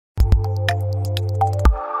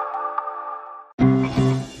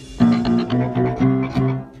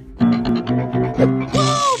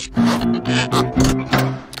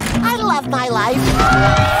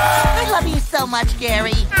much,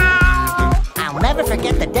 Gary. I'll never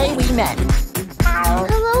forget the day we met.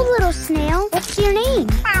 Hello, little snail. What's your name?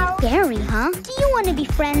 Gary, huh? Do you want to be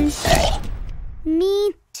friends?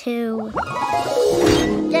 Me too.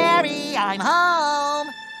 Gary, I'm home.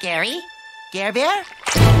 Gary? Gare Bear?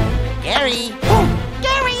 Gary? Oh,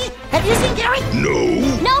 Gary! Have you seen Gary? No.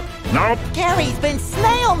 Nope. Nope. Gary's been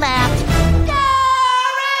snail-napped.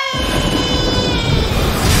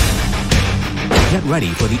 Get ready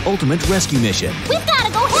for the ultimate rescue mission. We've got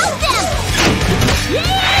to go help them!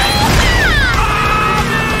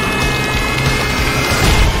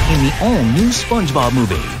 In the all-new SpongeBob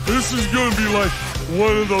movie. This is gonna be like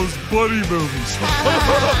one of those buddy movies.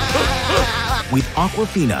 With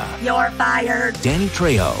Aquafina. You're fired. Danny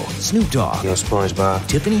Trejo. Snoop Dogg. Yo, SpongeBob.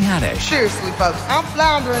 Tiffany Haddish. Seriously, folks, I'm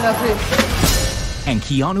floundering up here. And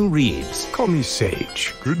Keanu Reeves. Call me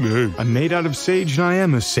Sage. Good name. I'm made out of sage and I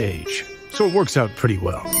am a sage. So it works out pretty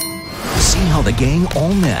well. See how the gang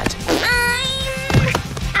all met.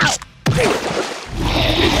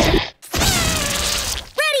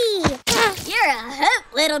 Ready! You're a hoot,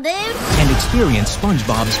 little dude. And experience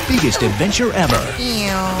SpongeBob's biggest adventure ever.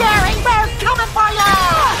 Gary, we're coming for you!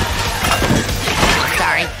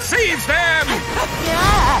 Sorry. Seize them!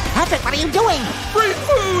 Patrick, what are you doing? Free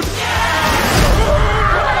food!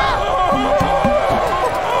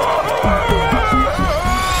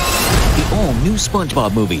 All-new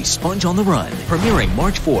SpongeBob movie, Sponge on the Run, premiering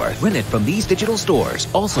March 4th. Rent it from these digital stores.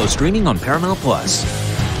 Also streaming on Paramount+.